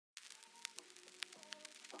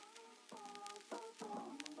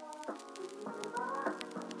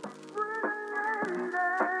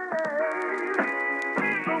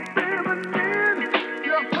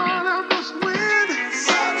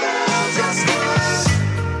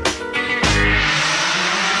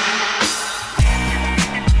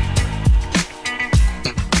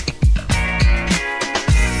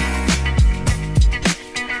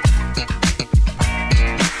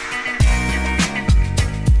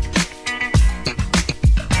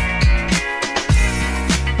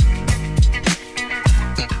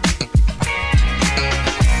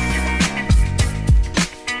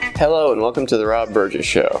and welcome to the Rob Burgess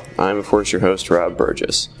Show. I'm, of course, your host, Rob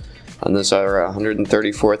Burgess. On this, our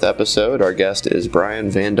 134th episode, our guest is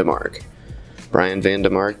Brian VanDeMark. Brian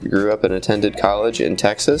VanDeMark grew up and attended college in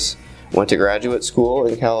Texas, went to graduate school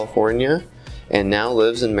in California, and now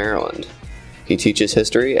lives in Maryland. He teaches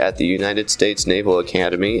history at the United States Naval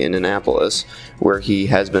Academy in Annapolis, where he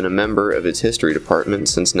has been a member of its history department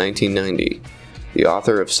since 1990. The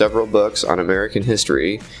author of several books on American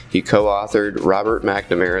history, he co-authored Robert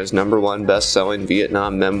McNamara's #1 best-selling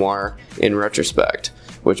Vietnam memoir, In Retrospect,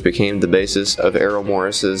 which became the basis of Errol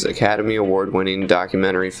Morris's Academy Award-winning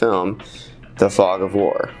documentary film, The Fog of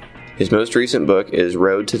War. His most recent book is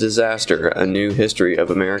Road to Disaster, A New History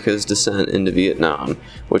of America's Descent into Vietnam,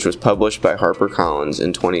 which was published by HarperCollins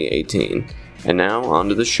in 2018. And now, on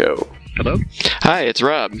to the show. Hello? Hi, it's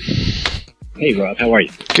Rob. Hey, Rob. How are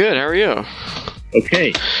you? Good, how are you?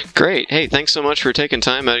 Okay. Great. Hey, thanks so much for taking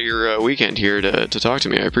time out of your weekend here to talk to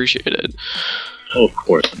me. I appreciate it. Oh, of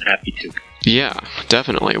course. I'm happy to. Yeah,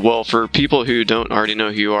 definitely. Well, for people who don't already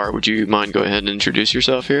know who you are, would you mind go ahead and introduce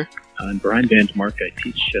yourself here? I'm Brian VanDeMark. I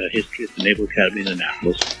teach history at the Naval Academy in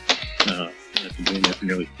Annapolis. I've been doing that for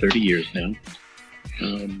nearly 30 years now.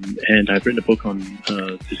 And I've written a book on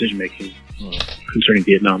decision-making concerning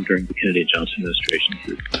Vietnam during the Kennedy and Johnson administration,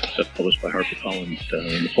 published by HarperCollins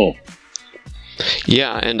in the fall.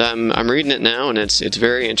 Yeah, and I'm reading it now, and it's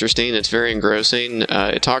very interesting. It's very engrossing.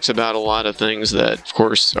 It talks about a lot of things that, of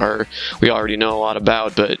course, we already know a lot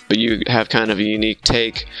about, but you have kind of a unique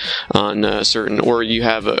take on certain, or you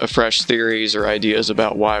have a fresh theories or ideas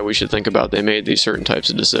about why we should think about they made these certain types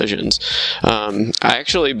of decisions. I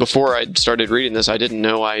actually, before I started reading this, I didn't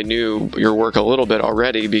know I knew your work a little bit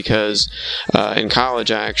already because in college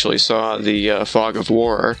I actually saw the Fog of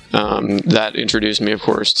War. That introduced me, of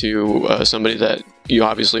course, to somebody that you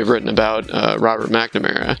obviously have written about, Robert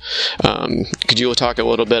McNamara. Could you talk a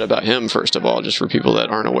little bit about him, first of all, just for people that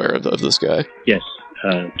aren't aware of this guy? Yes.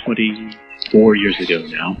 24 years ago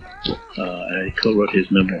now, I co-wrote his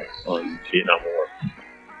memoir on the Vietnam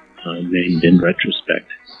War, named In Retrospect,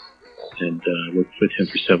 and worked with him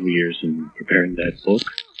for several years in preparing that book.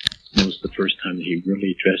 It was the first time that he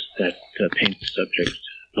really addressed that painful subject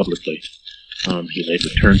publicly. He later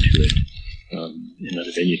turned to it in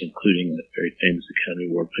other venues, including the very famous Academy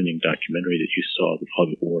Award-winning documentary that you saw, The Fog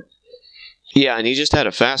of War. Yeah, and he just had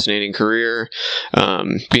a fascinating career,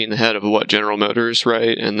 being the head of General Motors,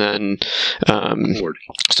 right? And then Ford.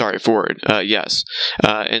 Sorry, Ford. Yes,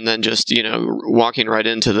 and then just walking right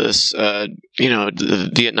into this,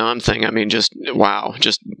 the Vietnam thing. I mean, just wow,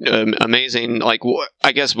 just amazing. Like,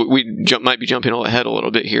 I guess we might be jumping ahead a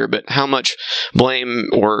little bit here, but how much blame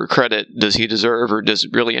or credit does he deserve, or does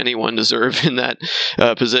really anyone deserve in that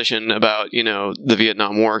position about the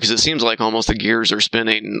Vietnam War? Because it seems like almost the gears are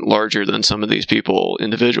spinning larger than some of these people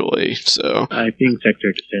individually. So I've been Secretary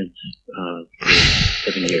of Defense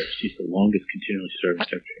for 7 years. He's the longest continually serving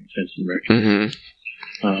Secretary of Defense in America.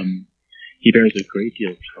 Mm-hmm. He bears a great deal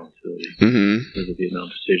of responsibility for the Vietnam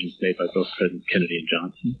decisions made by both President Kennedy and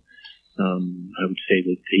Johnson. I would say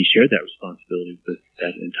that he shared that responsibility with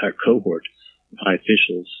that entire cohort of high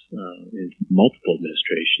officials in multiple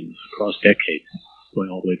administrations across decades, going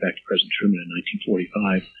all the way back to President Truman in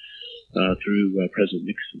 1945. Through President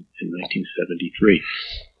Nixon in 1973.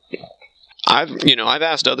 I've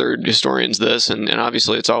asked other historians this, and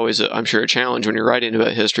obviously it's always, I'm sure, a challenge when you're writing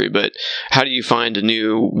about history, but how do you find a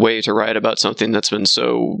new way to write about something that's been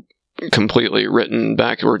so completely written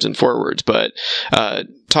backwards and forwards? But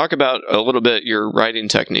talk about a little bit your writing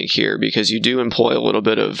technique here, because you do employ a little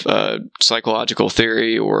bit of psychological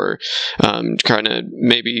theory, or kind of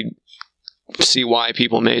maybe see why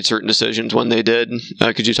people made certain decisions when they did.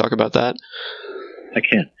 Could you talk about that? I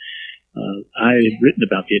can. I've written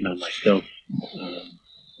about Vietnam myself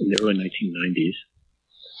in the early 1990s.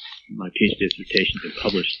 My PhD dissertation had been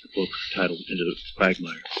published. The book titled Into the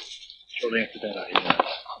Quagmire. Shortly after that, I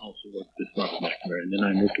also worked with Robert McNamara, and then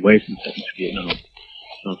I moved away from Second Vietnam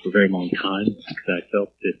for a very long time because I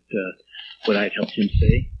felt that what I had helped him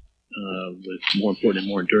say was more important and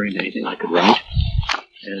more enduring than anything I could write.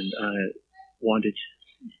 And I wanted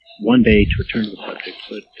one day to return to the subject,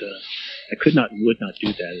 but I could not and would not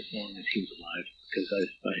do that as long as he was alive, because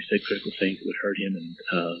I said critical things that would hurt him, and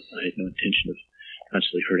I had no intention of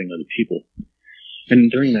constantly hurting other people.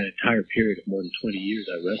 And during that entire period of more than 20 years,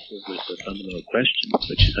 I wrestled with a fundamental question,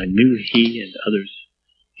 which is I knew he and others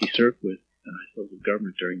he served with, and I served with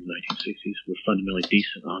government during the 1960s, were fundamentally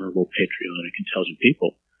decent, honorable, patriotic, intelligent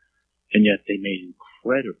people, and yet they made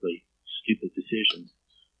incredibly stupid decisions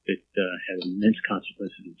that had immense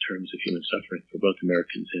consequences in terms of human suffering for both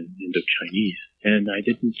Americans and Indo-Chinese. And I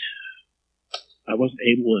I wasn't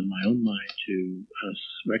able in my own mind to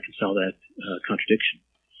reconcile that contradiction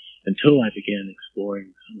until I began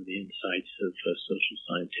exploring some of the insights of social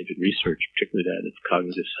scientific research, particularly that of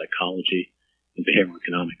cognitive psychology and behavioral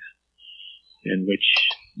economics, in which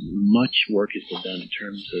much work has been done in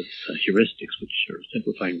terms of heuristics, which are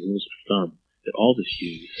simplifying rules of thumb that all of us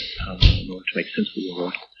use in order to make sense of the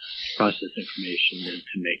world, process information, and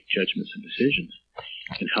to make judgments and decisions,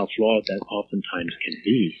 and how flawed that oftentimes can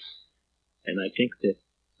be. And I think that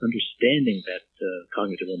understanding that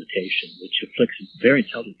cognitive limitation, which afflicts very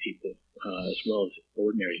intelligent people as well as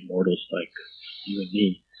ordinary mortals like you and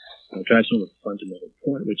me, drives home a fundamental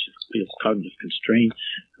point, which is because cognitive constraints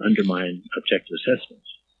undermine objective assessments.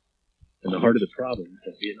 And the heart of the problem is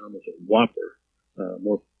that Vietnam was a whopper,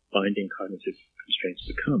 more binding cognitive constraints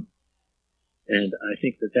to come. And I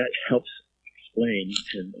think that that helps explain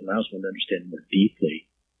and allows one to understand more deeply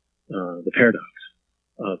the paradox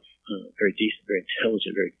of very decent, very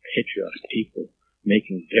intelligent, very patriotic people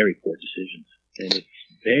making very poor decisions. And it's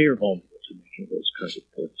very vulnerable to making those kinds of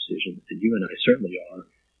poor decisions. And you and I certainly are,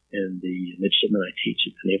 and the midshipmen I teach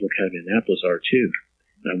at the Naval Academy in Annapolis are too.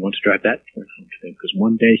 And I want to drive that point home to them, because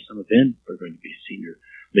one day some of them are going to be senior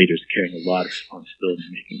leaders carrying a lot of responsibility,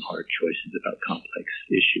 making hard choices about complex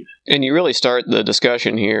issues. And you really start the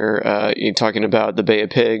discussion here talking about the Bay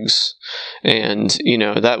of Pigs, and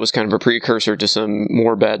that was kind of a precursor to some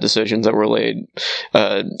more bad decisions that were laid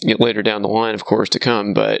later down the line, of course, to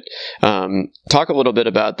come. But talk a little bit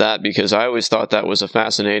about that, because I always thought that was a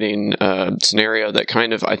fascinating scenario that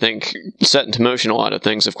kind of, I think, set into motion a lot of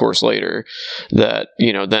things, of course, later that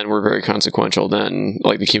then were very consequential, then,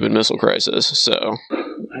 like the Cuban Missile Crisis. So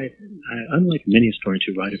I, unlike many historians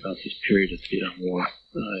who write about this period of the Vietnam War,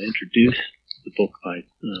 introduced the book by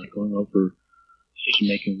going over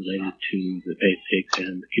decision-making related to the Bay of Pigs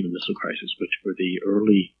and the Cuban Missile Crisis, which were the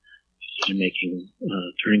early decision-making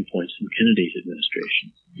turning points in Kennedy's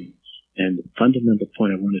administration. And the fundamental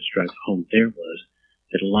point I wanted to drive home there was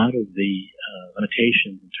that a lot of the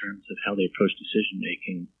limitations in terms of how they approach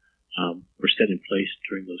decision-making were set in place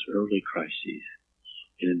during those early crises.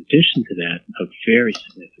 And in addition to that, a very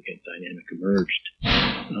significant dynamic emerged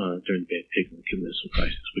during the Bay of Pigs and the Cuban Missile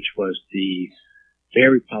Crisis, which was the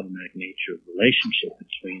very problematic nature of the relationship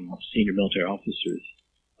between senior military officers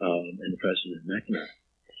and the President McNamara.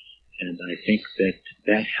 And I think that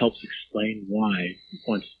that helps explain why,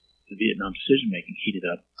 once the Vietnam decision-making heated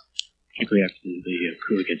up, particularly after the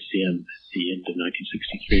coup against Diem at the end of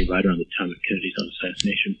 1963, right around the time of Kennedy's own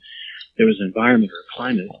assassination, there was an environment or a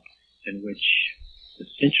climate in which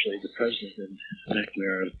essentially the President and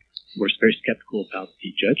McNamara were very skeptical about the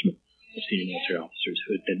judgment of senior military officers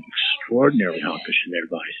who had been extraordinarily hawkish in their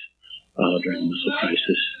advice during the missile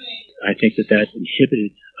crisis. I think that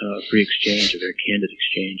inhibited free exchange, a very candid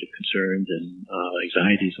exchange of concerns and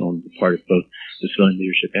anxieties on the part of both the civilian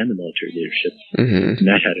leadership and the military leadership. Mm-hmm. And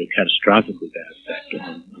that had a catastrophically bad effect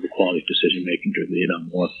on the quality of decision-making during the Vietnam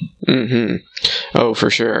War. Mm-hmm. Oh, for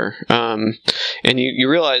sure. And you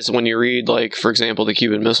realize when you read, like, for example, the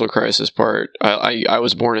Cuban Missile Crisis part, I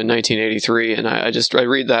was born in 1983, and I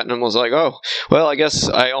read that and I was like, oh, well, I guess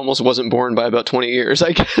I almost wasn't born by about 20 years,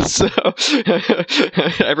 I guess. So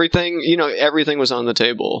everything was on the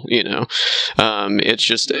table, It's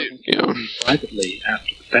just, Privately,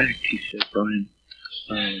 after the fact, he said, Brian,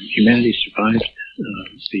 humanity survived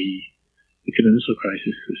the Cuban Missile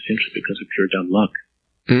Crisis essentially because of pure dumb luck.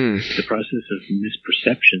 Mm. The process of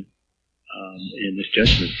misperception and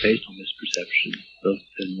misjudgment based on misperception, both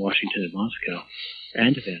in Washington and Moscow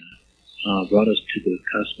and Havana, brought us to the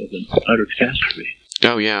cusp of an utter catastrophe.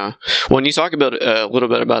 Oh, yeah. When you talk about a little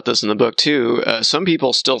bit about this in the book, too, some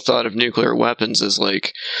people still thought of nuclear weapons as,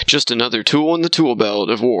 like, just another tool in the tool belt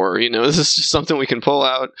of war. This is just something we can pull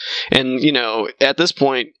out. And, at this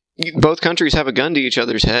point, both countries have a gun to each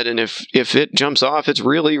other's head, and if it jumps off, it's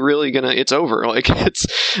really, really it's over. Like, it's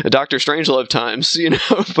Dr. Strangelove times,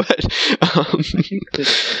 but... I think that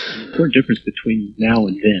the important difference between now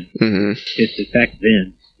and then is that back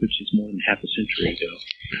then, which is more than half a century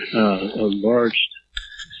ago, a large,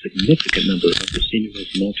 significant number of the senior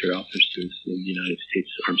military officers in the United States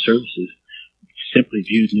Armed Services simply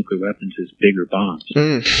viewed nuclear weapons as bigger bombs.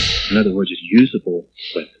 In other words, as usable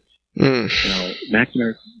weapons. Now,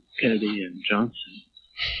 McNamara, Kennedy, and Johnson,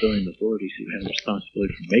 civilian authorities who had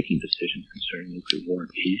responsibility for making decisions concerning nuclear war and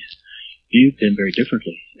peace, viewed them very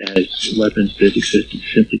differently as weapons that existed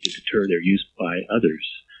simply to deter their use by others,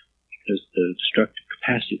 because the destructive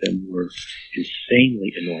capacity of them were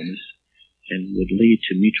insanely enormous and would lead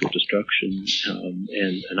to mutual destruction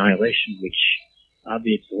and annihilation, which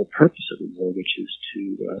obviates the whole purpose of the war, which is to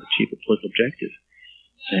achieve a political objective.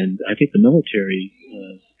 And I think the military,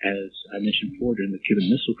 as I mentioned before during the Cuban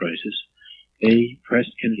Missile Crisis, they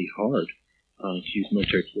pressed Kennedy hard to use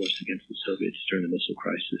military force against the Soviets during the missile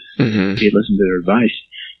crisis. Mm-hmm. If he had listened to their advice,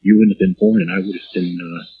 you wouldn't have been born, and I would have been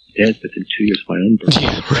dead within 2 years of my own birth.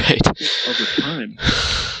 Yeah, right. Over time,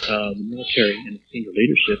 the military and its senior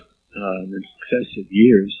leadership in successive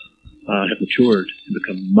years have matured and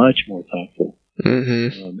become much more thoughtful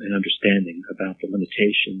and understanding about the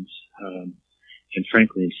limitations and,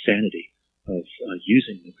 frankly, insanity of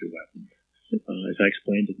using nuclear weapons. As I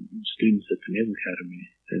explained to students at the Naval Academy,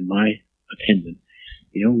 in my opinion,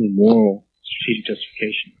 the only moral strategic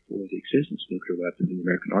justification for the existence of nuclear weapons in the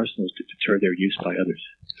American arsenal is to deter their use by others.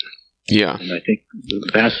 Yeah. And I think the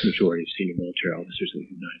vast majority of senior military officers in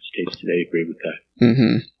the United States today agree with that.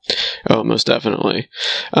 Mm-hmm. Oh, most definitely.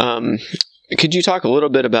 Could you talk a little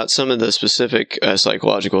bit about some of the specific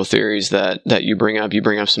psychological theories that you bring up? You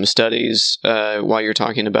bring up some studies while you're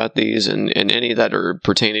talking about these, and any that are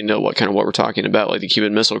pertaining to what we're talking about, like the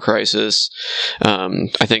Cuban Missile Crisis.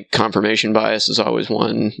 I think confirmation bias is always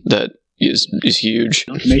one that is huge.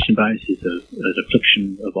 Confirmation bias is a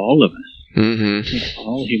affliction of all of us. Mm-hmm. I think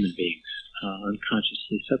all human beings,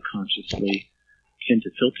 unconsciously, subconsciously, tend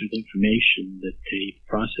to filter the information that they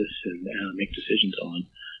process and make decisions on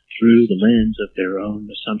through the lens of their own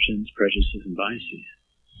assumptions, prejudices, and biases.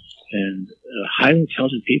 And highly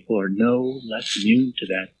intelligent people are no less immune to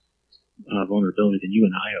that vulnerability than you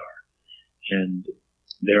and I are. And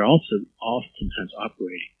they're also oftentimes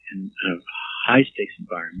operating in a high-stakes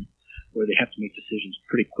environment where they have to make decisions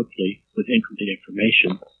pretty quickly with incomplete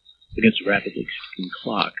information against a rapidly ticking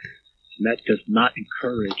clock. And that does not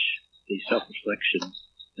encourage the self-reflection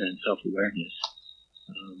and self-awareness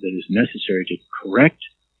that is necessary to correct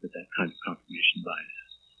with that kind of confirmation bias.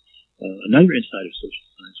 Another insight of social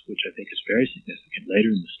science, which I think is very significant later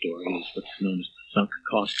in the story, is what's known as the sunk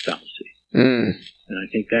cost fallacy. And I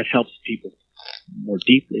think that helps people more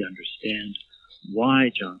deeply understand why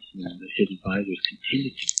Johnson and his advisors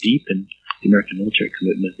continued to deepen the American military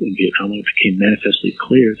commitment in Vietnam when it became manifestly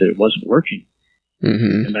clear that it wasn't working.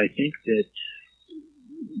 And I think that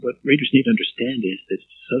what readers need to understand is that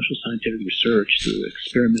social scientific research through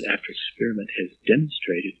experiment after experiment has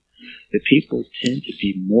demonstrated that people tend to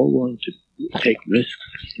be more willing to take risks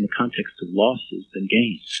in the context of losses than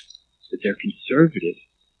gains. That they're conservative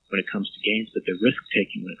when it comes to gains, but they're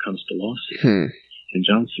risk-taking when it comes to losses. And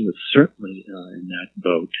Johnson was certainly in that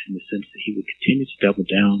boat in the sense that he would continue to double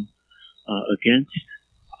down against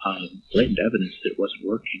blatant evidence that it wasn't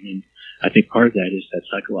working. And I think part of that is that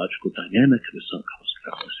psychological dynamic of the sunk cost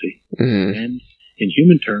fallacy. And in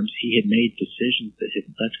human terms, he had made decisions that had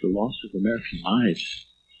led to the loss of American lives.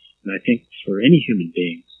 And I think for any human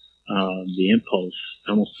being, the impulse,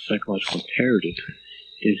 almost a psychological imperative,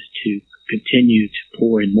 is to continue to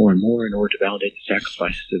pour in more and more in order to validate the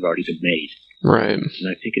sacrifices that have already been made. Right. And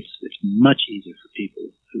I think it's much easier for people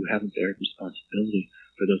who haven't beared responsibility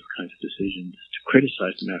for those kinds of decisions to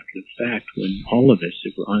criticize them after the fact, when all of us,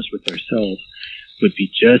 if we're honest with ourselves, would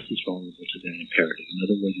be just as vulnerable to that imperative. In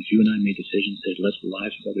other words, if you and I made decisions that led to the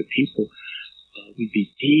lives of other people, we'd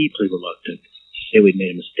be deeply reluctant to say we'd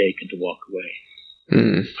made a mistake and to walk away.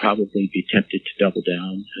 We'd probably be tempted to double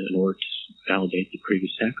down in order to validate the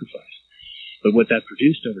previous sacrifice. But what that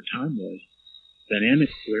produced over time was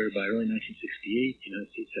dynamic where by early 1968, the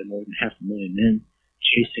United States had more than 500,000 men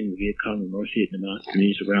chasing the Viet Cong and North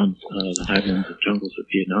Vietnamese around the highlands and jungles of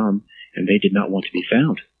Vietnam, and they did not want to be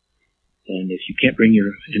found. And if you can't bring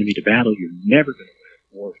your enemy to battle, you're never going to win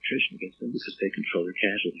a war of attrition against them because they control their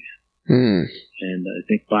casualties. And I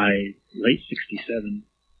think by late 67,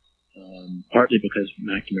 partly because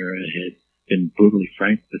McNamara had been brutally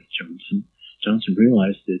frank with Johnson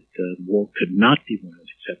realized that the war could not be won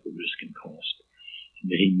at acceptable risk and cost, and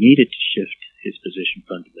that he needed to shift his position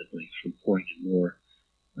fundamentally from pouring in more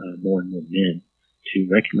and more men to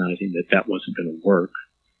recognizing that that wasn't going to work,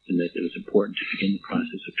 and that it was important to begin the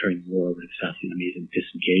process of turning the war over to the South Vietnamese and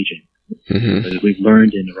disengaging. But as we've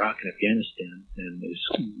learned in Iraq and Afghanistan, and as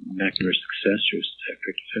McNamara's successor,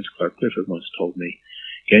 Secretary of Defense Clark Clifford once told me,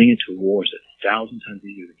 getting into a war is 1,000 times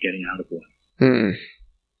easier than getting out of one.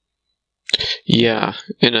 Yeah,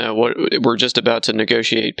 and we're just about to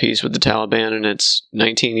negotiate peace with the Taliban, and it's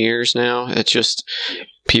 19 years now. It's just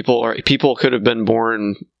people could have been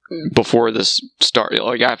born before this started,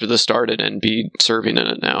 like after this started, and be serving in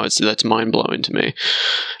it now. That's mind blowing to me.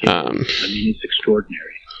 I mean, it's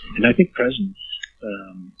extraordinary, and I think presidents,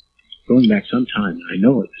 going back some time, and I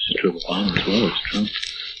know this is true of Obama as well as Trump,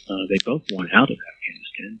 they both want out of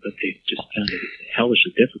Afghanistan, but they just found it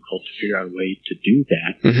hellishly difficult to figure out a way to do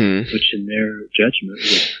that, which in their judgment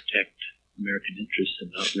would protect American interests and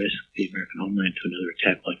not risk the American homeland to another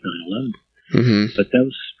attack like 9/11. Mm-hmm. But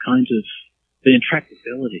those kinds of the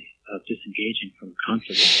intractability of disengaging from a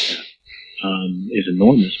conflict like that is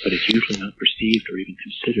enormous, but it's usually not perceived or even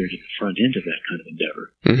considered at the front end of that kind of endeavor.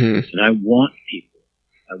 Mm-hmm. And I want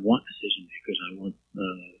decision makers, I want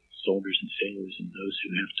soldiers and sailors and those who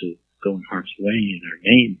have to go in harm's way in our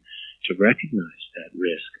name to recognize that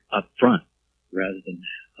risk up front rather than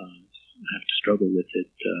have to struggle with it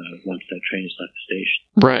once that train has left the station.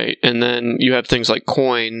 Right. And then you have things like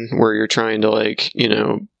COIN, where you're trying to,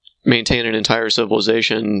 maintain an entire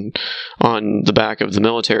civilization on the back of the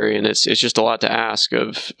military, and it's just a lot to ask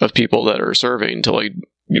of people that are serving to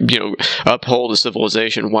uphold a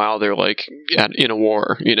civilization while they're in a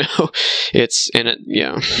war. It's in it.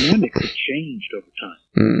 Yeah. Dynamics have changed over time.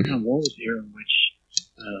 Mm. War was the era in which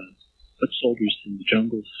foot soldiers in the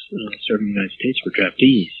jungles serving the United States were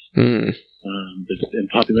draftees. Mm. The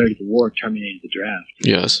popularity of the war terminated the draft.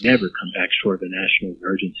 Yes. Never come back short of a national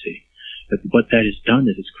emergency. But what that has done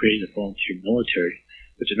is it's created a volunteer military,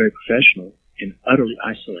 which is very professional and utterly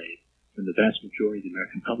isolated from the vast majority of the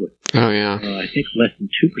American public. Oh, yeah. I think less than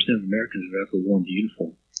 2% of Americans have ever worn the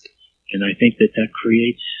uniform. And I think that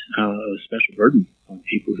creates a special burden on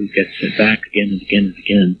people who get sent back again and again and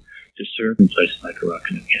again to serve in places like Iraq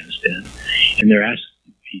and Afghanistan. And they're asked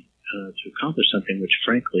to accomplish something which,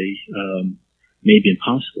 frankly, may be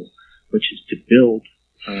impossible, which is to build,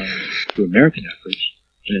 through American efforts,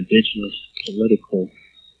 an indigenous political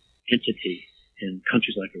entity in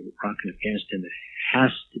countries like Iraq and Afghanistan that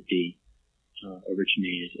has to be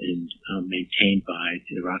originated and maintained by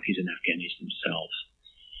the Iraqis and Afghanis themselves.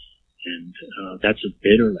 And that's a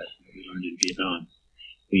bitter lesson that we learned in Vietnam.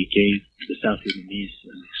 We gave the South Vietnamese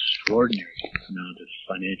an extraordinary amount of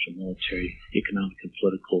financial, military, economic, and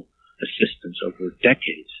political assistance over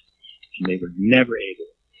decades, and they were never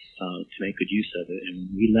able to make good use of it. And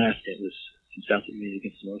when we left, it was South Vietnamese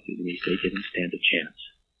against the North Vietnamese. They didn't stand a chance.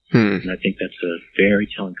 And I think that's a very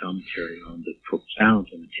telling commentary on the profound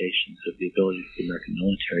limitations of the ability of the American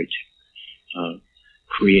military to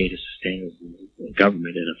create a sustainable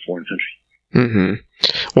government in a foreign country.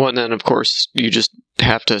 Mm-hmm. Well, and then of course you just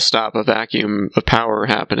have to stop a vacuum of power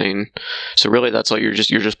happening. So really, that's like you're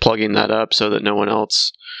just plugging that up so that no one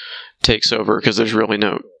else takes over, because there's really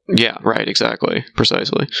no. Yeah, right, exactly,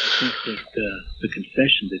 precisely. I think that the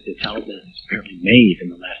concession that the Taliban has apparently made in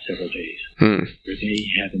the last several days, where they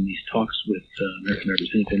have in these talks with American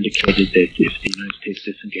representatives indicated that if the United States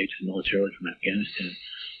disengages militarily from Afghanistan,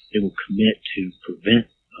 they will commit to prevent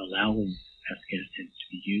allowing Afghanistan to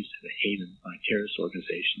be used as a haven by terrorist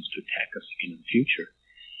organizations to attack us again in the future.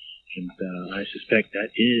 And I suspect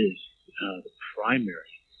that is the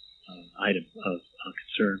primary item of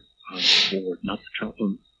concern for not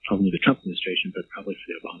only the Trump administration, but probably for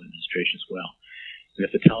the Obama administration as well. And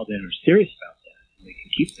if the Taliban are serious about that and they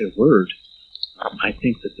can keep their word, I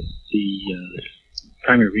think that the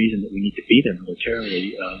primary reason that we need to be there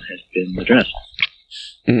militarily has been addressed.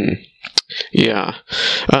 Yeah.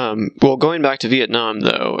 Well, going back to Vietnam,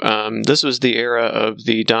 though, this was the era of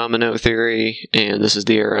the domino theory, and this is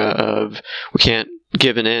the era of we can't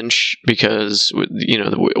give an inch because,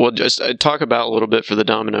 we'll just talk about a little bit for the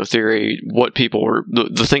domino theory, what people were,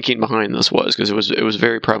 the thinking behind this was, because it was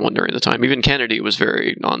very prevalent during the time. Even Kennedy was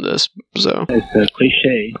very on this. So, as the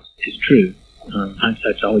cliche is true,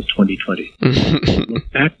 hindsight's always 20/20. Look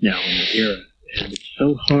back now on the era, and it's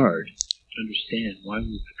so hard to understand why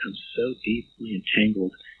we've become so deeply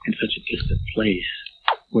entangled in such a distant place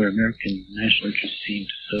where American national interest seems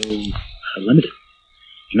so limited.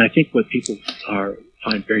 And I think what people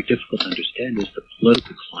find very difficult to understand is the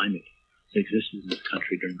political climate that existed in this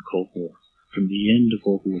country during the Cold War, from the end of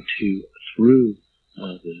World War II through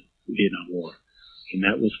the Vietnam War. And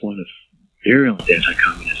that was one of virulent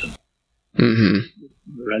anti-communism,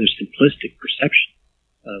 rather simplistic perception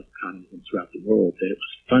of communism throughout the world, that it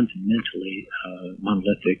was fundamentally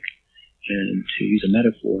monolithic, and to use a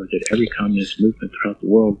metaphor, that every communist movement throughout the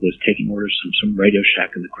world was taking orders from some Radio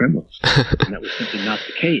Shack in the Kremlin. And that was simply not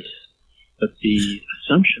the case. But the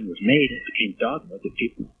assumption was made, it became dogma, that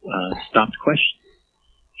people stopped questioning.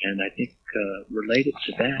 And I think related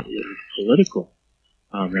to that is political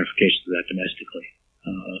ramifications of that domestically.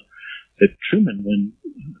 That Truman, when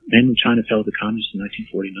mainland China fell to the communists in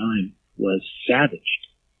 1949, was savaged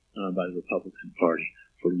by the Republican Party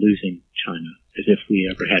for losing China, as if we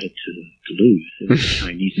ever had it to lose. It was the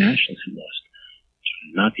Chinese nationalists who lost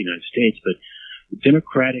China, not the United States. But the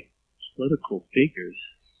democratic political figures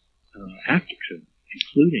after Truman,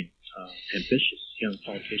 including ambitious young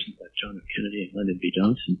politicians like John F. Kennedy and Lyndon B.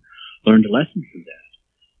 Johnson, learned a lesson from that,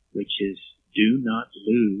 which is do not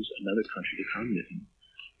lose another country to communism,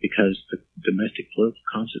 because the domestic political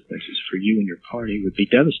consequences for you and your party would be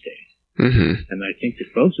devastating. Mm-hmm. And I think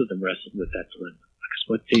that both of them wrestled with that dilemma, because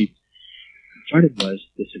what they confronted was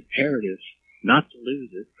this imperative not to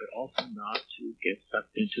lose it, but also not to get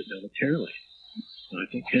sucked into it militarily. And I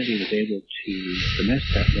think Kennedy was able to finesse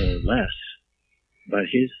that more or less, but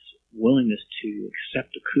his willingness to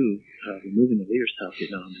accept a coup, removing the leader of South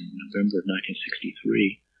Vietnam in November of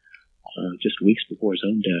 1963, just weeks before his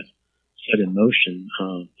own death, set in motion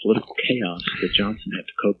political chaos that Johnson had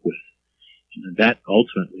to cope with. And that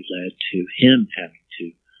ultimately led to him having to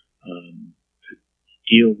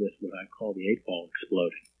deal with what I call the 8-ball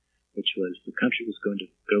exploding, which was the country was going to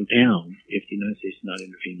go down if the United States did not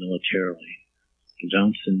intervene militarily. And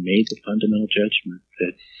Johnson made the fundamental judgment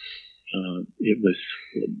that it was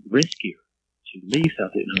riskier to leave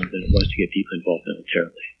South Vietnam than it was to get deeply involved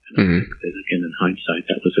militarily. And I think that, again, in hindsight,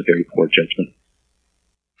 that was a very poor judgment.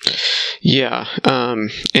 Yeah,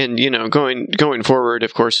 and going forward,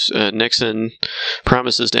 of course, Nixon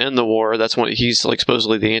promises to end the war. That's when he's like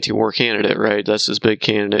supposedly the anti-war candidate, right? That's his big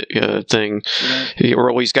candidate thing.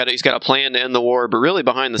 Or he's got a plan to end the war, but really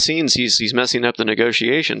behind the scenes, he's messing up the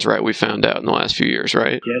negotiations, right? We found out in the last few years,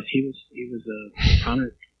 right? Yes, he was a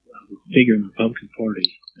prominent figure in the Republican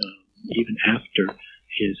Party, even after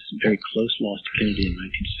his very close loss to Kennedy in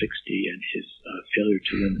 1960 and his failure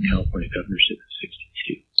to win the California governorship in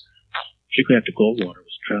 62. Particularly after Goldwater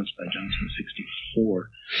was trounced by Johnson in 64,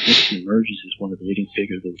 Nixon emerges as one of the leading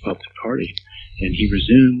figures of the Republican Party, and he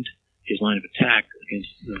resumed his line of attack against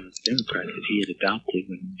the Democrats that he had adopted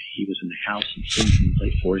when he was in the House and Senate in the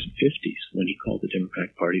late 40s and 50s, when he called the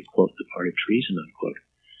Democratic Party, quote, the party of treason, unquote.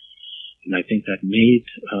 And I think that made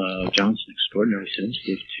Johnson extraordinarily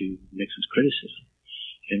sensitive to Nixon's criticism.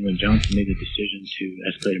 And when Johnson made the decision to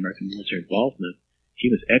escalate American military involvement, he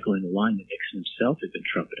was echoing the line that Nixon himself had been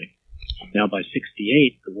trumpeting. Now, by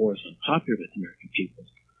 68, the war is unpopular with the American people.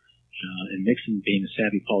 And Nixon, being a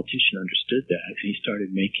savvy politician, understood that, and he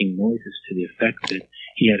started making noises to the effect that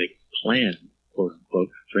he had a plan, quote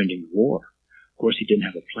unquote, for ending the war. Of course, he didn't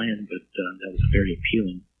have a plan, but that was a very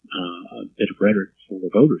appealing bit of rhetoric for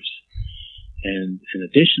the voters. And in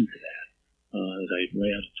addition to that, as I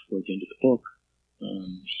lay out toward the end of the book,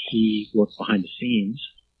 he worked behind the scenes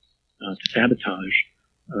to sabotage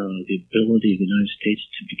the ability of the United States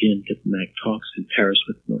to begin diplomatic talks in Paris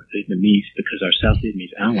with the North Vietnamese, because our South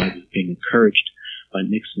Vietnamese ally was being encouraged by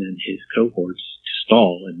Nixon and his cohorts to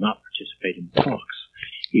stall and not participate in talks,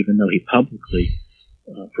 even though he publicly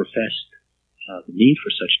professed the need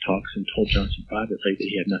for such talks and told Johnson privately that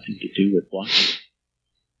he had nothing to do with blocking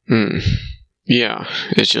it. Yeah,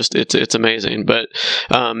 it's amazing. But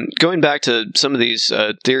going back to some of these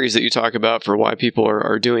theories that you talk about for why people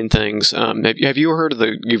are doing things, have you heard of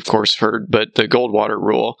you've of course heard, but the Goldwater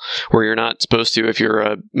rule, where you're not supposed to, if you're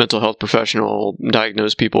a mental health professional,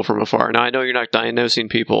 diagnose people from afar. Now, I know you're not diagnosing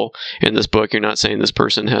people in this book. You're not saying this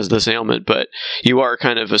person has this ailment, but you are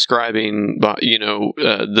kind of ascribing,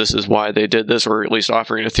 this is why they did this, or at least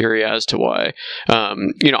offering a theory as to why.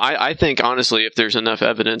 I think, honestly, if there's enough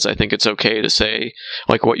evidence, I think it's okay to say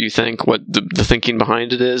like what you think, what the thinking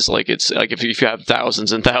behind it is. Like, it's like if you have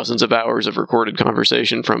thousands and thousands of hours of recorded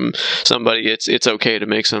conversation from somebody, it's okay to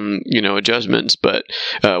make some adjustments. But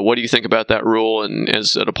what do you think about that rule, and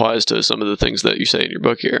as it applies to some of the things that you say in your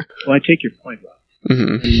book here? Well, I take your point, Rob.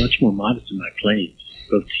 I'm much more modest in my claims,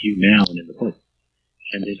 both to you now and in the book.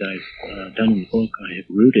 And as I've done in the book, I have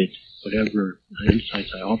rooted whatever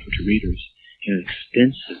insights I offer to readers in an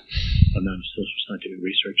extensive amount of social scientific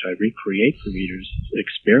research. I recreate for readers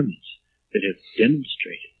experiments that have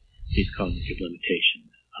demonstrated these cognitive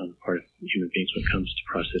limitations on the part of human beings when it comes to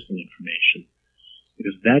processing information.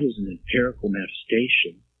 Because that is an empirical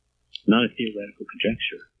manifestation, not a theoretical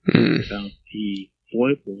conjecture, about the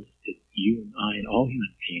foibles that you and I and all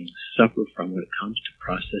human beings suffer from when it comes to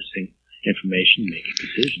processing information and making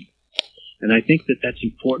decisions. And I think that that's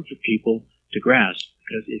important for people to grasp,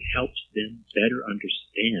 because it helps them better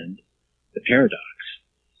understand the paradox,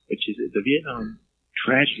 which is that the Vietnam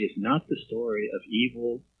tragedy is not the story of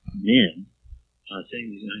evil men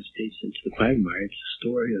sending the United States into the quagmire. It's a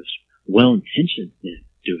story of well-intentioned men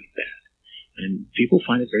doing that. And people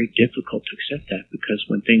find it very difficult to accept that, because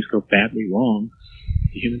when things go badly wrong,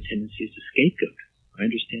 the human tendency is to scapegoat. I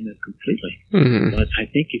understand that completely. But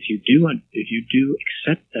I think if you do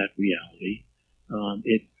accept that reality,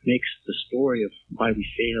 it makes the story of why we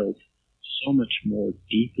failed so much more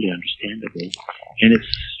deeply understandable, and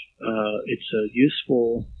it's a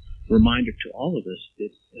useful reminder to all of us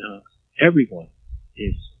that everyone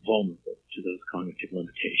is vulnerable to those cognitive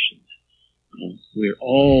limitations. We're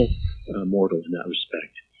all mortal in that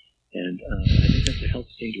respect. And I think that's a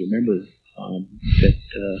healthy thing to remember, that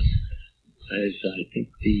as I think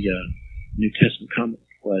the New Testament comment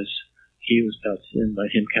was, he was without sin,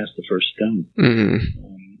 let him cast the first stone.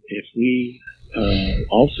 If we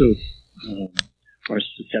also are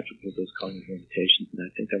susceptible to those cognitive limitations, and I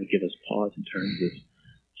think that would give us pause in terms of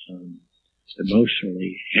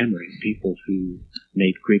emotionally hammering people who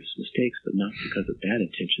made grievous mistakes, but not because of bad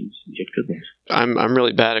intentions, yet good ones. I'm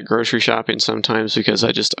really bad at grocery shopping sometimes because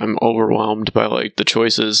I'm overwhelmed by like the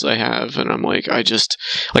choices I have, and I'm like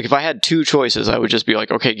if I had two choices, I would just be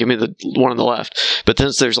like, okay, give me the one on the left. But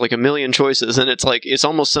then there's like a million choices, and it's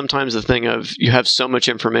almost sometimes the thing of you have so much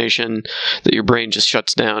information that your brain just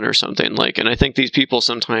shuts down or something. Like, and I think these people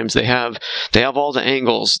sometimes they have all the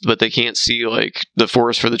angles, but they can't see like the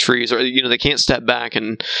forest for the trees, or they can't step back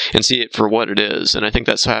and see it for what it is. And I think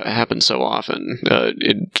that's happens so often,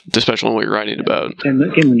 especially when we're writing about. And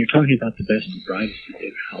again, when you're talking about the best and brightest, as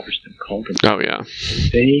David Halberstam called them, oh yeah,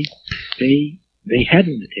 they had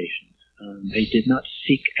limitations. They did not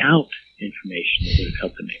seek out information that would have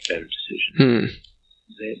helped them make better decisions.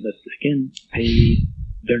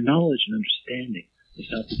 Their knowledge and understanding of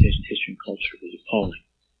Southeast Asian history and culture was appalling,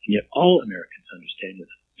 and yet all Americans' understanding, with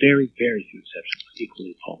very, very few exceptions, was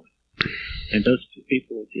equally appalling. And those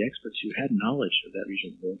people, the experts who had knowledge of that region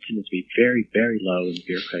of the world, tended to be very, very low in the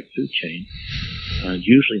bureaucratic food chain,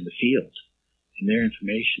 usually in the field. And their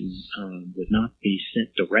information would not be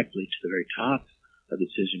sent directly to the very top of the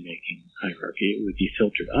decision-making hierarchy. It would be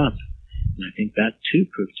filtered up. And I think that, too,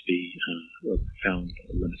 proved to be a profound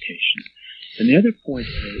limitation. And the other point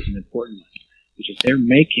is an important one, which is they're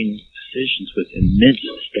making decisions with immense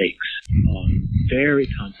stakes on very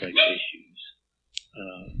complex issues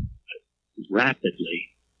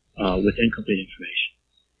rapidly with incomplete information.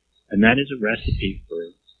 And that is a recipe for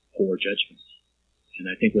poor judgments. And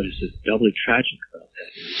I think what is doubly tragic about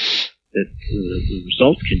that is that the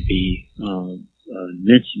result can be an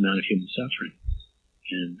immense amount of human suffering.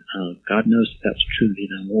 And God knows that was true in the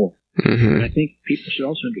Vietnam War. And I think people should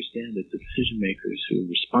also understand that the decision makers who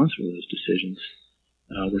were responsible for those decisions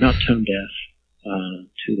were not tone deaf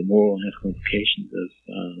to the moral and ethical implications of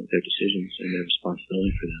their decisions and their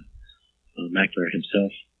responsibility for them. McNamara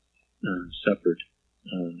himself suffered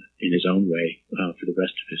in his own way for the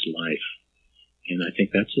rest of his life. And I think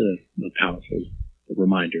that's a powerful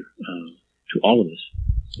reminder to all of us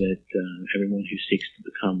that everyone who seeks to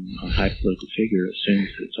become a high political figure assumes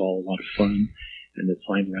that it's all a lot of fun and that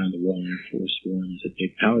flying around the Royal Air Force One is a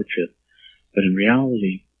big power trip. But in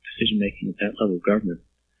reality, decision-making at that level of government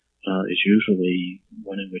is usually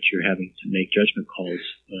one in which you're having to make judgment calls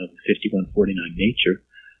of 5149 nature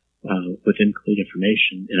with incomplete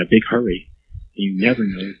information in a big hurry. You never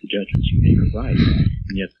know if the judgments you make are right,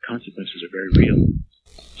 and yet the consequences are very real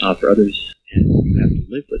for others, and you have to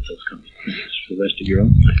live with those consequences for the rest of your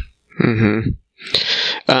own life.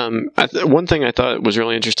 One thing I thought was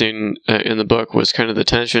really interesting in the book was kind of the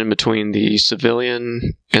tension between the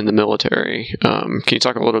civilian and the military. Can you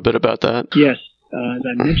talk a little bit about that? Yes. As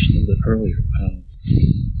I mentioned a little bit earlier,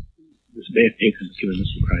 this Bay of Pigs and the Cuban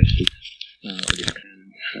Missile Crisis,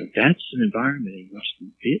 that's an environment in which the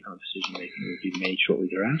Vietnam decision-making will be made shortly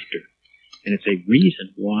thereafter. And it's a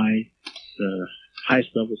reason why the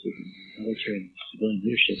highest levels of military and civilian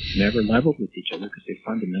leadership never leveled with each other, because they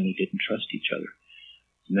fundamentally didn't trust each other.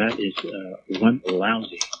 And that is one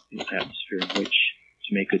lousy atmosphere in which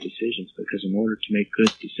to make good decisions, because in order to make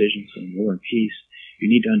good decisions on war and peace, you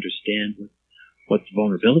need to understand what the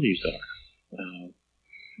vulnerabilities are.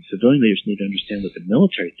 Civilian leaders need to understand what the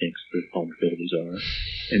military thinks the vulnerabilities are,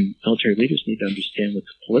 and military leaders need to understand what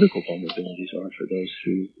the political vulnerabilities are for those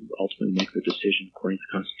who ultimately make the decision according to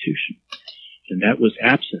the Constitution. And that was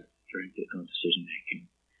absent during Vietnam decision-making.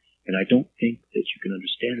 And I don't think that you can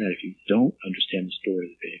understand that if you don't understand the story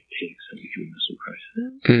of the Bay of Pigs and the Cuban Missile Crisis.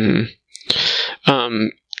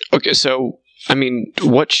 Okay, so I mean,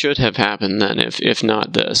 what should have happened then if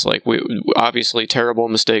not this? Like, we obviously terrible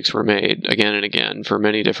mistakes were made again and again for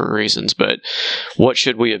many different reasons, but what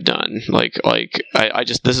should we have done? I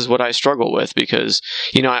just, this is what I struggle with, because,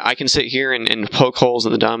 I can sit here and poke holes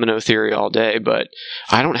in the domino theory all day, but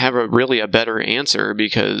I don't have really a better answer,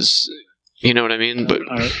 because, you know what I mean? But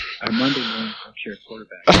our Monday morning armchair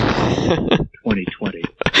quarterback 2020.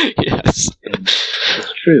 Yes. And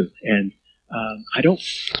it's true. And I don't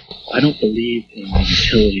believe in the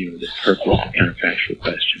utility or the purpose of counterfactual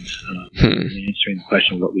questions. In answering the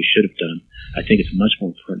question of what we should have done, I think it's much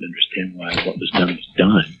more important to understand why what was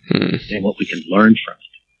done and what we can learn from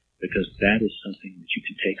it, because that is something that you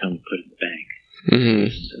can take home and put in the bank.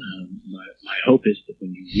 And, my hope is that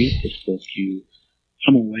when you read this book, you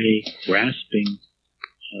come away way grasping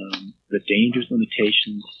the dangers,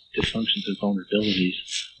 limitations, dysfunctions, and vulnerabilities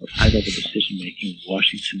of high-level decision-making in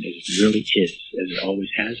Washington as it really is, as it always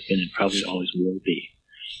has been and probably always will be.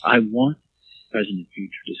 I want present and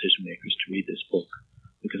future decision-makers to read this book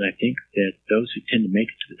because I think that those who tend to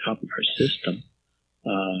make it to the top of our system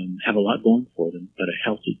have a lot going for them, but a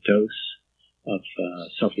healthy dose of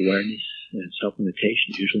self-awareness and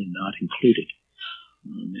self-limitation usually not included.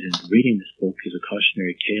 And reading this book is a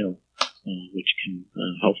cautionary tale which can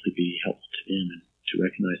hopefully be helpful to them and to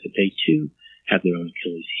recognize that they too have their own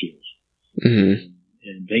Achilles heels. Mm-hmm.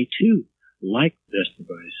 And they too, like the rest of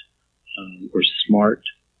us, were smart,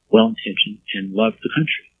 well-intentioned, and loved the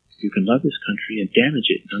country. You can love this country and damage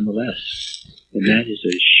it nonetheless. And that is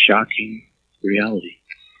a shocking reality.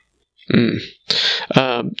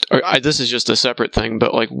 This is just a separate thing,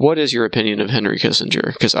 but like, what is your opinion of Henry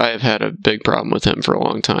Kissinger? Because I have had a big problem with him for a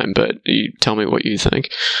long time, but you tell me what you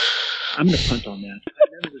think. I'm going to punt on that. I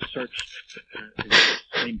never researched in the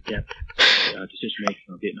same depth decision-making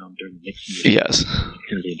on Vietnam during the Nixon years, yes,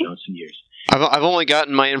 Kennedy and Johnson years. I've only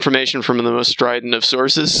gotten my information from the most strident of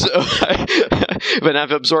sources, so but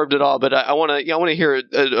I've absorbed it all. But I want to hear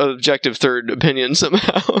an objective third opinion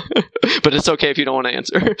somehow. But it's okay if you don't want to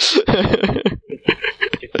answer.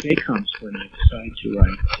 If the day comes when I decide to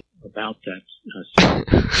write about that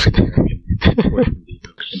American portion of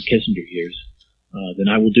the Kissinger years, then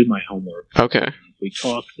I will do my homework. Okay. If we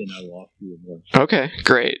talk, then I will offer you more. Okay,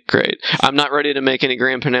 great. I'm not ready to make any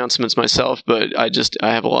grand pronouncements myself, but I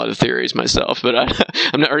have a lot of theories myself, but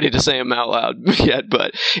I'm not ready to say them out loud yet.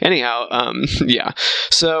 But anyhow, yeah.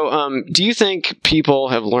 So, do you think people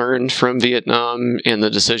have learned from Vietnam and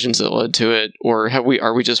the decisions that led to it, or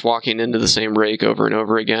are we just walking into the same rake over and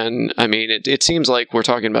over again? I mean, it seems like we're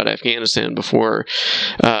talking about Afghanistan before.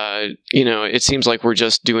 It seems like we're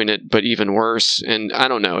just doing it, but even worse. And I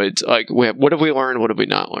don't know. It's like, what have we learned? What have we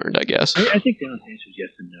not learned, I guess? I think the honest answer is yes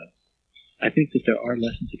and no. I think that there are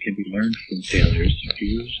lessons that can be learned from failures.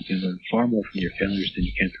 You can learn far more from your failures than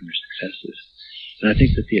you can from your successes. And I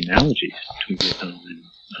think that the analogies between Vietnam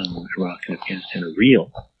and Iraq and Afghanistan are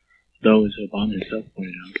real. Though, as Obama himself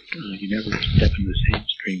pointed out, you never step into the same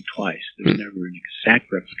stream twice. There's never an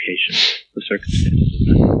exact replication of the circumstances of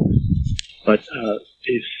that. But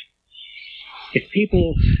if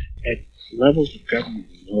people at levels of government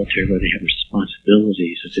and military where they have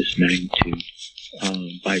responsibilities of this magnitude,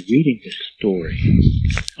 by reading this story,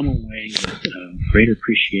 come away with greater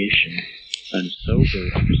appreciation and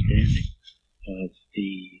sober understanding of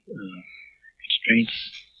the constraints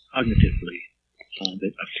cognitively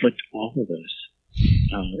that afflict all of us.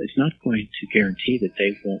 It's not going to guarantee that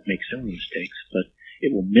they won't make similar mistakes, but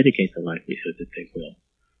it will mitigate the likelihood that they will.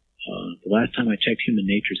 The last time I checked, human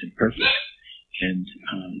nature is imperfect. And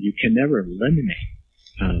you can never eliminate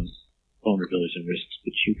vulnerabilities and risks,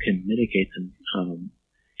 but you can mitigate them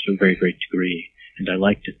to a very great degree. And I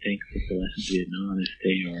like to think that the lessons of Vietnam, if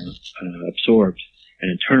they are absorbed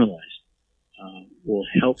and internalized, will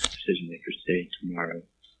help decision makers today and tomorrow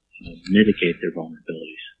mitigate their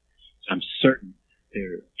vulnerabilities. I'm certain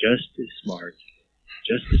they're just as smart,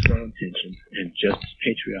 just as well-intentioned, and just as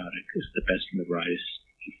patriotic as the best and the brightest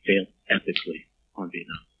who failed epically on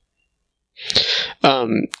Vietnam.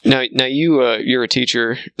 Now you're a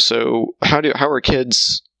teacher, so how are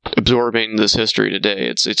kids absorbing this history today?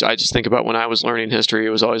 I just think about when I was learning history, it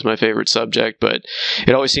was always my favorite subject, but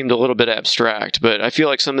it always seemed a little bit abstract. But I feel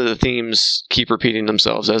like some of the themes keep repeating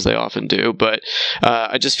themselves, as they often do. But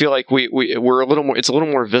I just feel like we're a little more. It's a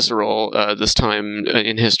little more visceral this time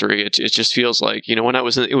in history. It just feels like, when I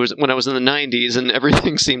was in the 90s and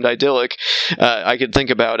everything seemed idyllic, I could think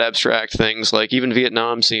about abstract things like even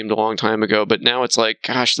Vietnam seemed a long time ago. But now it's like,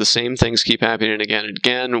 gosh, the same things keep happening again and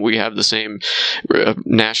again. We have the same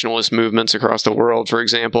nationalist movements across the world, for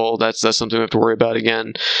example. That's something we have to worry about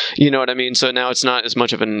again. You know what I mean? So now it's not as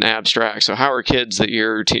much of an abstract. So how are kids that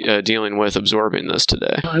you're dealing with absorbing this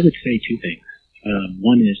today? I would say two things.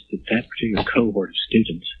 One is that particular cohort of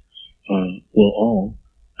students will all,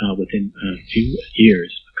 within a few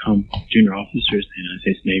years, become junior officers in the United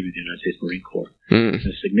States Navy, the United States Marine Corps.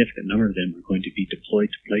 A significant number of them are going to be deployed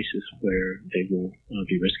to places where they will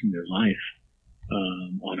be risking their life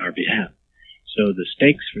on our behalf. So the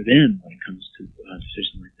stakes for them when it comes to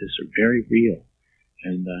decisions like this are very real,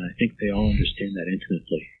 and I think they all understand that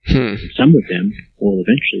intimately. Some of them will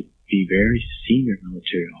eventually be very senior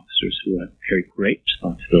military officers who have carry great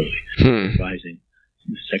responsibility advising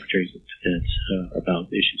the Secretaries of Defense about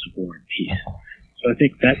issues of war and peace. So I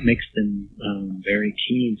think that makes them very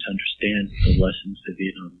keen to understand the lessons that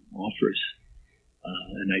Vietnam offers.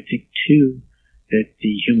 And I think, too, that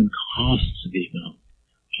the human costs of Vietnam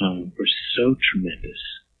were so tremendous.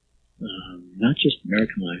 Not just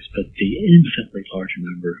American lives, but the infinitely larger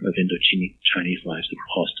number of Indo-Chinese lives that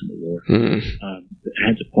were lost in the war. It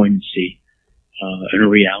adds a poignancy and a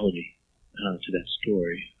reality to that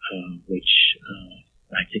story, which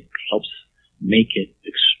I think helps make it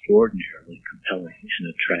extraordinarily compelling in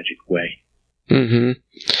a tragic way.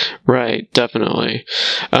 Right, definitely.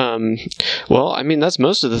 Well, I mean, that's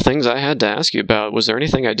most of the things I had to ask you about. Was there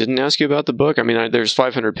anything I didn't ask you about the book? I mean, there's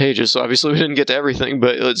 500 pages, so obviously we didn't get to everything,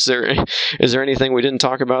 but is there anything we didn't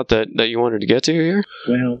talk about that you wanted to get to here?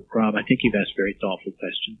 Well, Rob, I think you've asked very thoughtful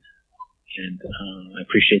questions, and I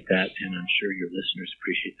appreciate that, and I'm sure your listeners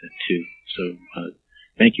appreciate that too. So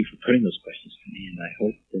thank you for putting those questions to me, and I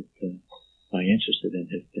hope that my answers to them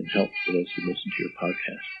have been helpful for those who listen to your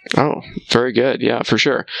podcast. Oh, very good. Yeah, for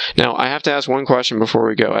sure. Now, I have to ask one question before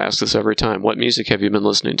we go. I ask this every time. What music have you been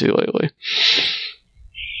listening to lately?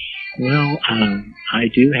 Well, I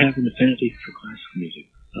do have an affinity for classical music,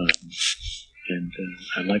 and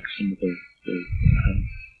I like some of the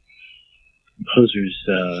composers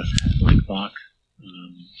like Bach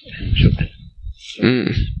and Chopin. So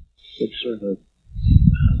it's sort of a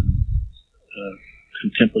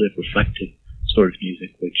contemplative, reflective sort of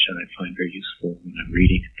music, which I find very useful when I'm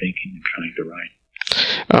reading and thinking and trying to write.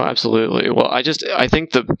 Oh, absolutely. Well, I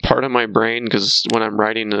think the part of my brain, because when I'm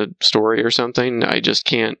writing a story or something, I just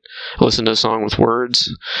can't listen to a song with words.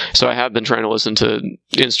 So I have been trying to listen to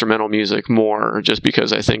instrumental music more, just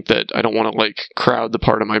because I think that I don't want to crowd the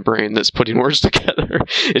part of my brain that's putting words together.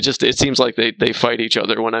 It seems like they fight each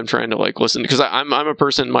other when I'm trying to listen, because I'm a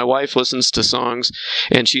person. My wife listens to songs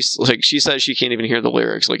and she says she can't even hear the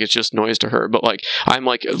lyrics. It's just noise to her. But I'm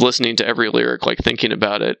listening to every lyric, thinking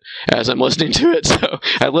about it as I'm listening to it. So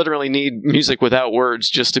I literally need music without words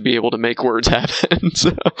just to be able to make words happen.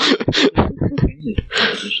 So. There's a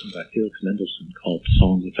composition by Felix Mendelssohn called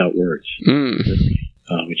 "Song Without Words,"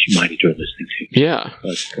 which you might enjoy listening to. Yeah.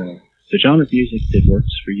 But the genre of music that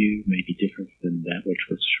works for you may be different than that which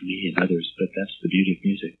works for me and others, but that's the beauty of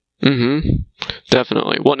music.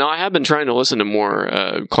 Definitely. Well, no, I have been trying to listen to more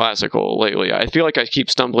classical lately. I feel like I keep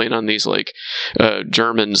stumbling on these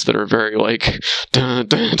Germans that are very dun,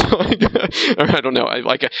 dun, dun, or I don't know.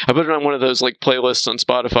 I put it on one of those playlists on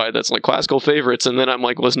Spotify that's classical favorites, and then I'm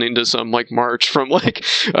listening to some march from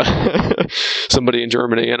somebody in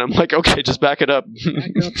Germany, and I'm okay, just back it up.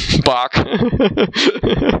 Bach. Go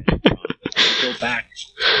back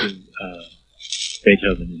to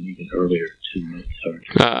Beethoven and even earlier to Mozart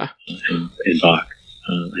and Bach.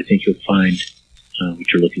 I think you'll find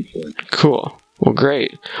what you're looking for. Cool. Well,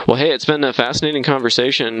 great. Well, hey, it's been a fascinating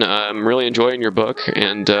conversation. I'm really enjoying your book,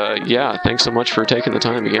 and yeah, thanks so much for taking the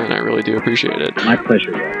time again. I really do appreciate it. My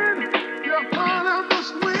pleasure, Rob.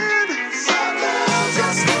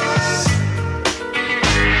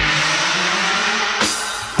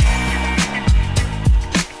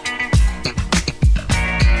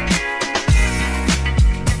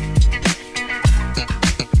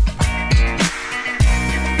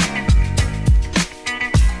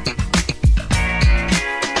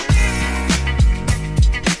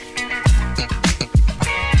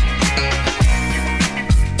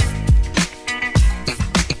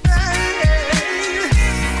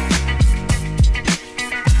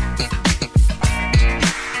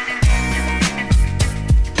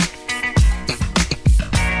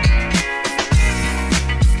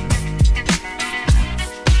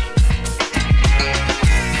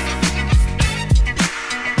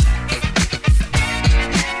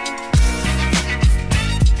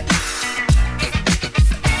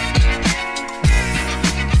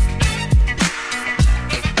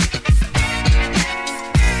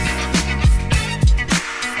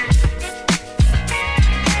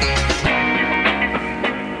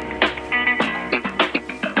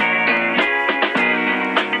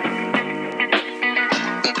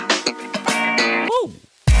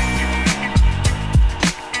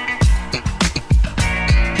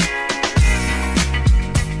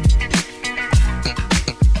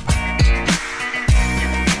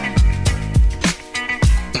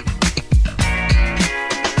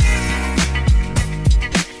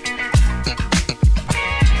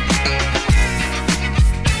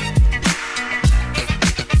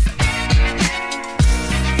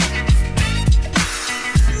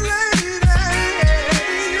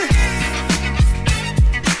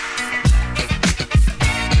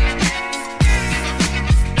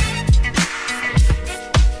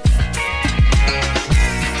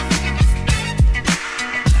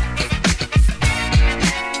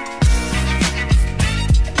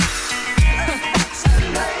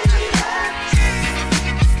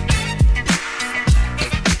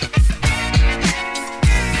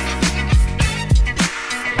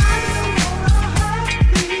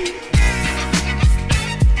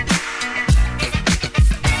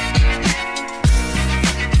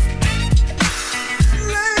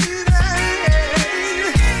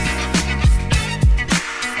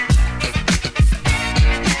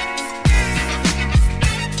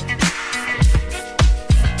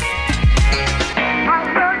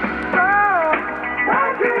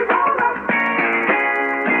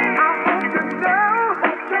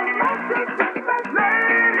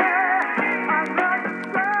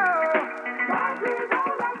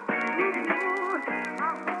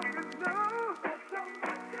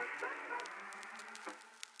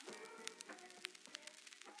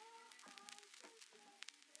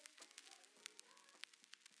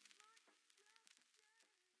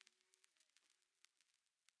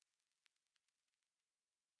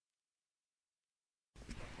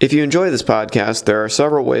 If you enjoy this podcast, there are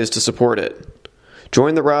several ways to support it.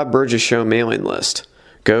 Join the Rob Burgess Show mailing list.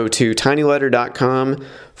 Go to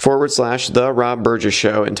tinyletter.com/The Rob Burgess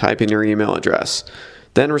Show and type in your email address.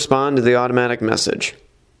 Then respond to the automatic message.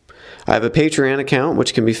 I have a Patreon account,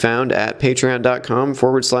 which can be found at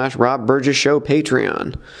patreon.com/Rob Burgess Show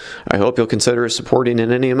Patreon. I hope you'll consider supporting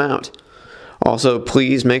in any amount. Also,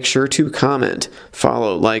 please make sure to comment,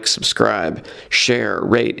 follow, like, subscribe, share,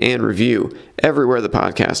 rate, and review everywhere the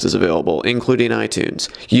podcast is available, including iTunes,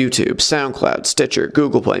 YouTube, SoundCloud, Stitcher,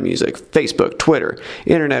 Google Play Music, Facebook, Twitter,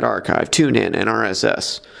 Internet Archive, TuneIn, and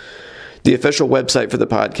RSS. The official website for the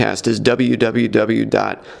podcast is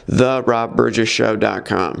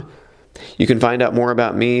www.therobburgessshow.com. You can find out more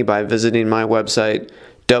about me by visiting my website,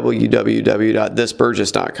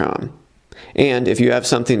 www.thisburgess.com. And if you have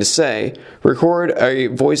something to say, record a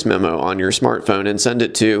voice memo on your smartphone and send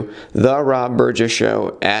it to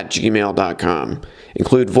therobburgessshow@gmail.com.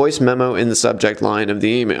 Include voice memo in the subject line of the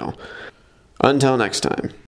email. Until next time.